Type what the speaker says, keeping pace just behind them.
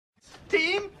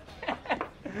Team?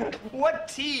 What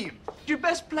team? Your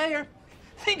best player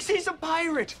thinks he's a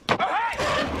pirate. Hey!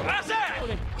 That's it!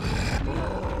 Okay.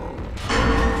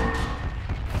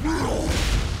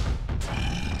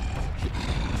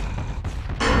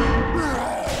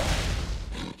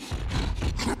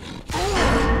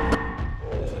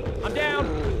 I'm down.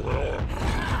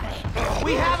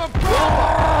 We have a problem!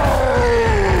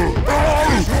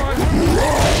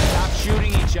 Stop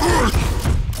shooting each other.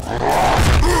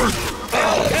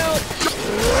 Help!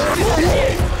 Holy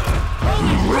shit!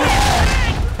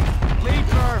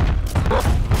 Leaper!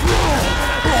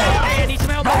 Hey, I need some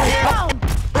help out here!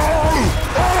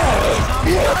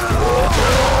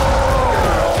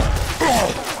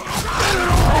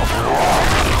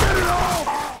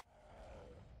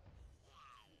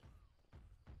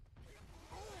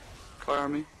 Fire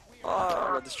me. Oh, I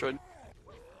got destroyed.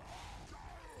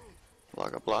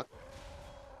 Block.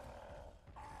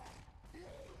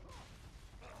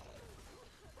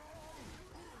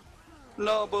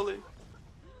 No, bully.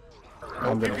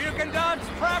 If you can dodge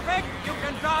traffic, you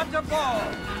can dodge a ball.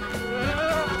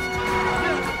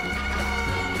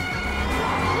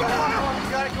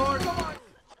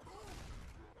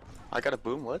 I got a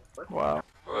boom, what? Wow.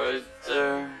 Right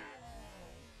there.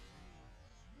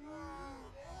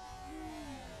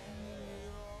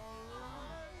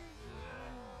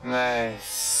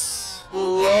 Nice.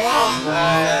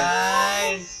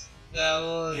 Nice. That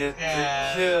was Get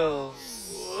the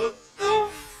kills. What the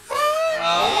fuck?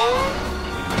 Oh.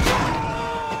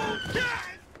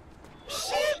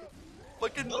 Shit!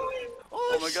 Fucking.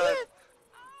 Oh my god.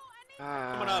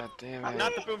 Coming up. Damn I'm it.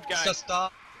 not the boom guy. Just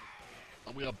stop.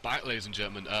 We are back, ladies and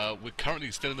gentlemen. We're currently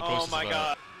still in the process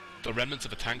of the remnants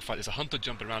of a tank fight. There's a hunter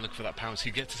jumping around looking for that pounce. He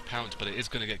gets his pounce, but it is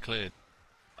going to get cleared.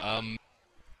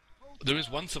 There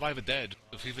is one survivor dead.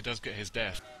 If FIFA does get his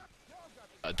death,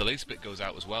 delay spit goes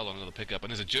out as well on another pickup, and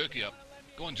there's a jerky up.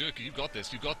 Go on, jerky, you got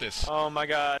this. You got this. Oh my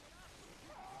god.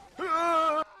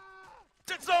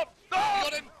 It's up! Oh!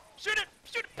 Got him! Shoot it!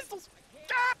 Shoot it! Pistols!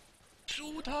 Ah!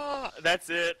 Shoot her!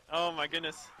 That's it. Oh my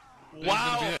goodness.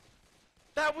 Wow.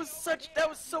 That was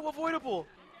so avoidable.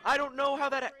 I don't know how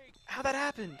that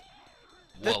happened.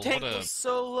 The Well, tank was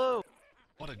so low.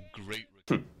 What a great.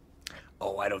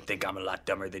 Oh, I don't think I'm a lot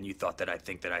dumber than you thought that I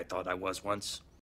thought I was once.